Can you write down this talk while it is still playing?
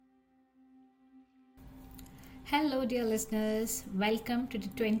Hello, dear listeners. Welcome to the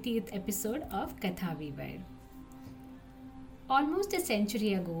 20th episode of Katha Weaver. Almost a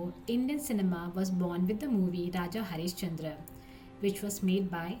century ago, Indian cinema was born with the movie Raja Harishchandra, which was made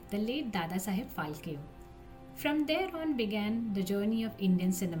by the late Dada Saheb Phalke. From there on began the journey of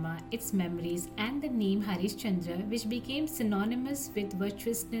Indian cinema, its memories, and the name Harishchandra, which became synonymous with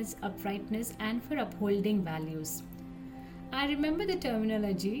virtuousness, uprightness, and for upholding values. I remember the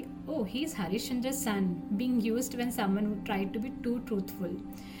terminology, oh, he's Harishchandra's son, being used when someone tried to be too truthful,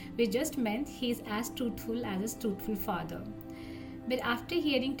 which just meant he's as truthful as his truthful father. But after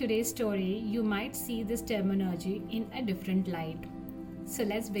hearing today's story, you might see this terminology in a different light. So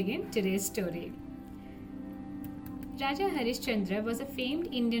let's begin today's story. Raja Harishchandra was a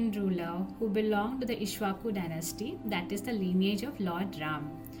famed Indian ruler who belonged to the Ishwaku dynasty, that is the lineage of Lord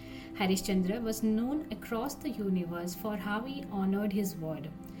Ram. Harishchandra was known across the universe for how he honored his word.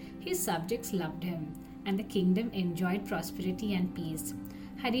 His subjects loved him, and the kingdom enjoyed prosperity and peace.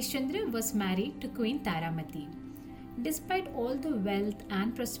 Harishchandra was married to Queen Taramati. Despite all the wealth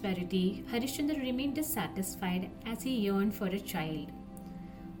and prosperity, Harishchandra remained dissatisfied as he yearned for a child.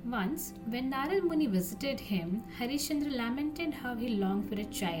 Once, when Narad Muni visited him, Harishchandra lamented how he longed for a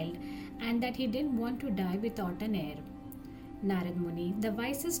child and that he didn't want to die without an heir. Narad Muni, the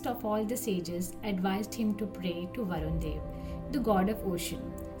wisest of all the sages, advised him to pray to Varun Dev, the god of ocean,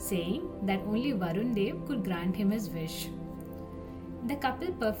 saying that only Varun Dev could grant him his wish. The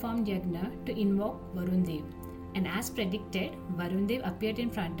couple performed yagna to invoke Varun Dev, and as predicted, Varun Dev appeared in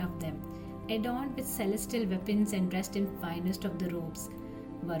front of them, adorned with celestial weapons and dressed in finest of the robes.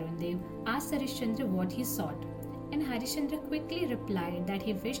 Varun Dev asked Harishchandra what he sought, and Harishchandra quickly replied that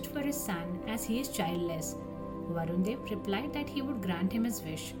he wished for his son as he is childless. Varun Dev replied that he would grant him his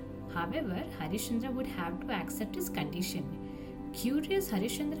wish. However, Harishchandra would have to accept his condition. Curious,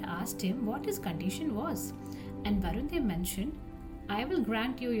 Harishchandra asked him what his condition was, and Varun Dev mentioned, I will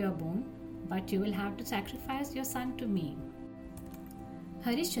grant you your boon, but you will have to sacrifice your son to me.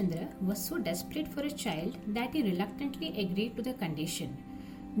 Harishchandra was so desperate for a child that he reluctantly agreed to the condition.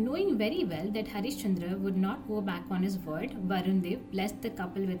 Knowing very well that Harishchandra would not go back on his word, Varun Dev blessed the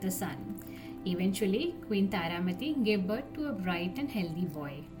couple with a son. Eventually, Queen Taramati gave birth to a bright and healthy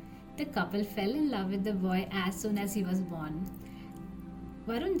boy. The couple fell in love with the boy as soon as he was born.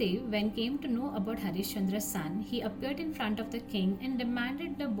 Varun Dev, when came to know about Harishchandra's son, he appeared in front of the king and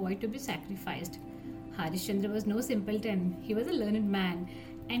demanded the boy to be sacrificed. Harishchandra was no simpleton, he was a learned man,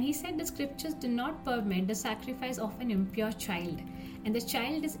 and he said the scriptures do not permit the sacrifice of an impure child, and the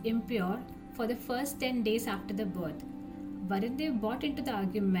child is impure for the first 10 days after the birth. Varun Dev bought into the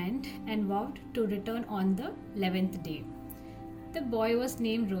argument and vowed to return on the 11th day. The boy was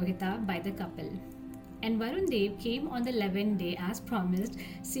named Rohita by the couple, and Varun Dev came on the 11th day as promised,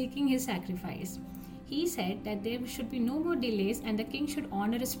 seeking his sacrifice. He said that there should be no more delays and the king should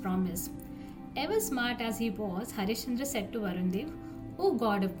honor his promise. Ever smart as he was, Harishchandra said to Varun Dev, O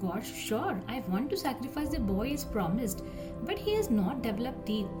God of gods, sure, I want to sacrifice the boy as promised, but he has not developed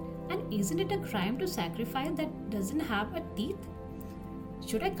teeth. And isn't it a crime to sacrifice that doesn't have a teeth?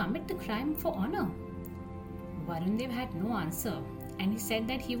 Should I commit the crime for honor? Varun Dev had no answer, and he said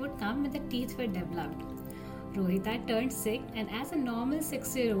that he would come when the teeth were developed. Rohita turned sick, and as a normal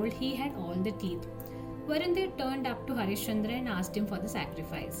 6-year-old, he had all the teeth. Varun Dev turned up to Harishchandra and asked him for the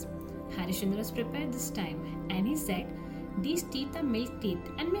sacrifice. Harishchandra was prepared this time, and he said, These teeth are milk teeth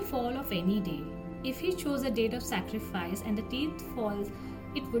and may fall off any day. If he chose a date of sacrifice and the teeth falls,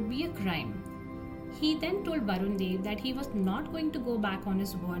 it would be a crime. He then told Varun Dev that he was not going to go back on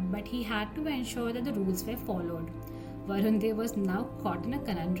his word, but he had to ensure that the rules were followed. Varun Dev was now caught in a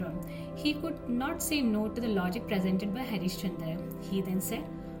conundrum. He could not say no to the logic presented by Harishchandra. He then said,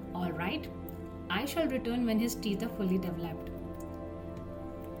 All right, I shall return when his teeth are fully developed.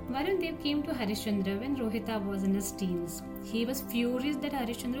 Varun Dev came to Harishchandra when Rohita was in his teens. He was furious that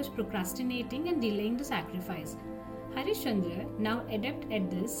Harishchandra was procrastinating and delaying the sacrifice. Harishchandra, now adept at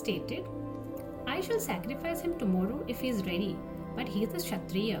this, stated, I shall sacrifice him tomorrow if he is ready, but he is a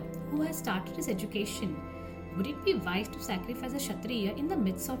Kshatriya who has started his education. Would it be wise to sacrifice a Kshatriya in the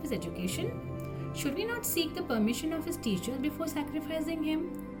midst of his education? Should we not seek the permission of his teachers before sacrificing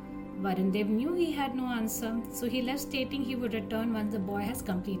him? Varun Dev knew he had no answer, so he left stating he would return once the boy has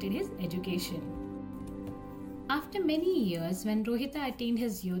completed his education. After many years, when Rohita attained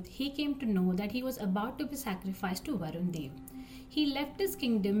his youth, he came to know that he was about to be sacrificed to Varun Dev. He left his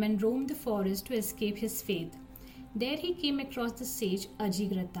kingdom and roamed the forest to escape his fate. There he came across the sage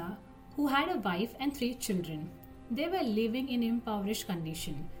Ajigrata, who had a wife and 3 children. They were living in impoverished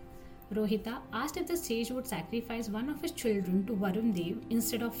condition. Rohita asked if the sage would sacrifice one of his children to Varun Dev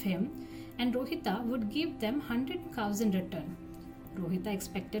instead of him, and Rohita would give them 100 cows in return. Rohita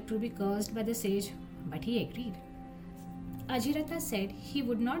expected to be cursed by the sage, but he agreed. Ajiratha said he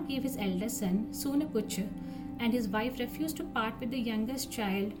would not give his eldest son, Sunapucha, and his wife refused to part with the youngest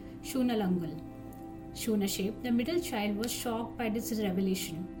child, Shunalangal. Shunashep, the middle child, was shocked by this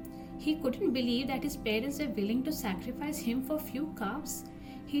revelation. He couldn't believe that his parents were willing to sacrifice him for few calves.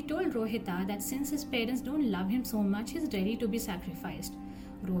 He told Rohita that since his parents don't love him so much, he is ready to be sacrificed.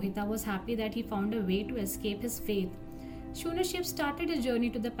 Rohita was happy that he found a way to escape his fate. Shunashep started his journey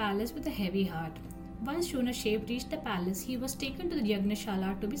to the palace with a heavy heart. Once Shunashep reached the palace, he was taken to the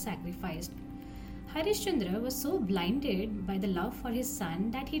Yagnashala to be sacrificed. Harishchandra was so blinded by the love for his son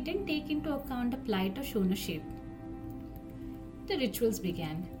that he didn't take into account the plight of Shunashep. The rituals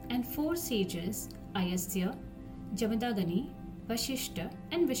began, and 4 sages, Ayasya, Jamadagani, Vashishta,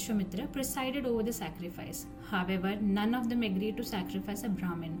 and Vishwamitra, presided over the sacrifice. However, none of them agreed to sacrifice a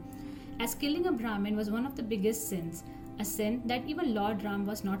Brahmin, as killing a Brahmin was one of the biggest sins, a sin that even Lord Ram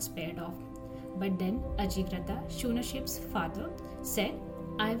was not spared of. But then Ajigrata, Shunashep's father, said,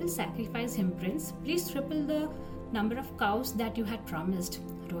 "I will sacrifice him, prince. Please triple the number of cows that you had promised."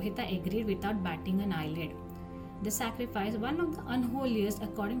 Rohita agreed without batting an eyelid. The sacrifice, one of the unholiest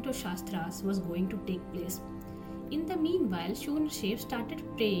according to Shastras, was going to take place. In the meanwhile, Shunashep started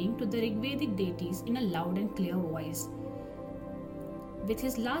praying to the Rigvedic deities in a loud and clear voice. With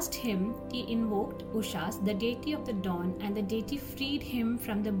his last hymn, he invoked Ushas, the deity of the dawn, and the deity freed him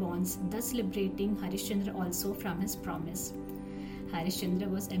from the bonds, thus liberating Harishchandra also from his promise. Harishchandra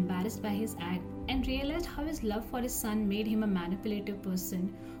was embarrassed by his act and realized how his love for his son made him a manipulative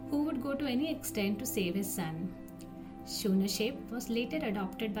person who would go to any extent to save his son. Shunashep was later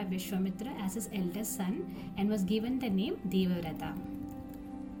adopted by Vishwamitra as his eldest son and was given the name Devavrata.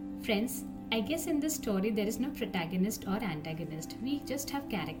 Friends, I guess in this story there is no protagonist or antagonist. We just have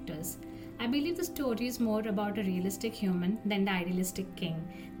characters. I believe the story is more about a realistic human than the idealistic king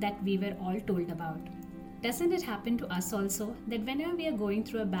that we were all told about. Doesn't it happen to us also that whenever we are going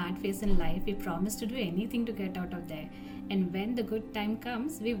through a bad phase in life, we promise to do anything to get out of there, and when the good time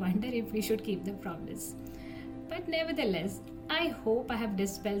comes, we wonder if we should keep the promise? But nevertheless, I hope I have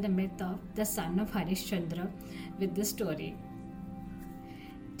dispelled the myth of the son of Harishchandra with this story.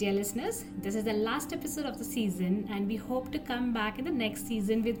 Dear listeners, this is the last episode of the season, and we hope to come back in the next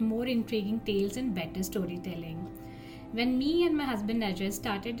season with more intriguing tales and better storytelling. When me and my husband Ajay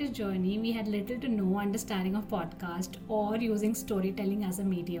started this journey, we had little to no understanding of podcast or using storytelling as a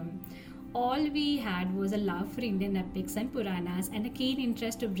medium. All we had was a love for Indian epics and Puranas and a keen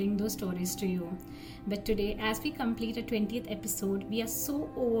interest to bring those stories to you. But today, as we complete our 20th episode, we are so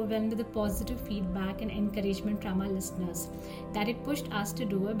overwhelmed with the positive feedback and encouragement from our listeners that it pushed us to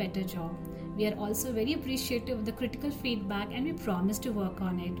do a better job. We are also very appreciative of the critical feedback and we promise to work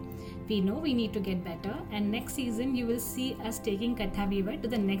on it. We know we need to get better, and next season you will see us taking Katha Weaver to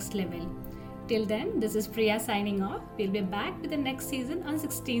the next level. Till then, this is Priya signing off. We'll be back with the next season on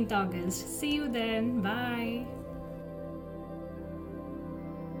 16th August. See you then. Bye.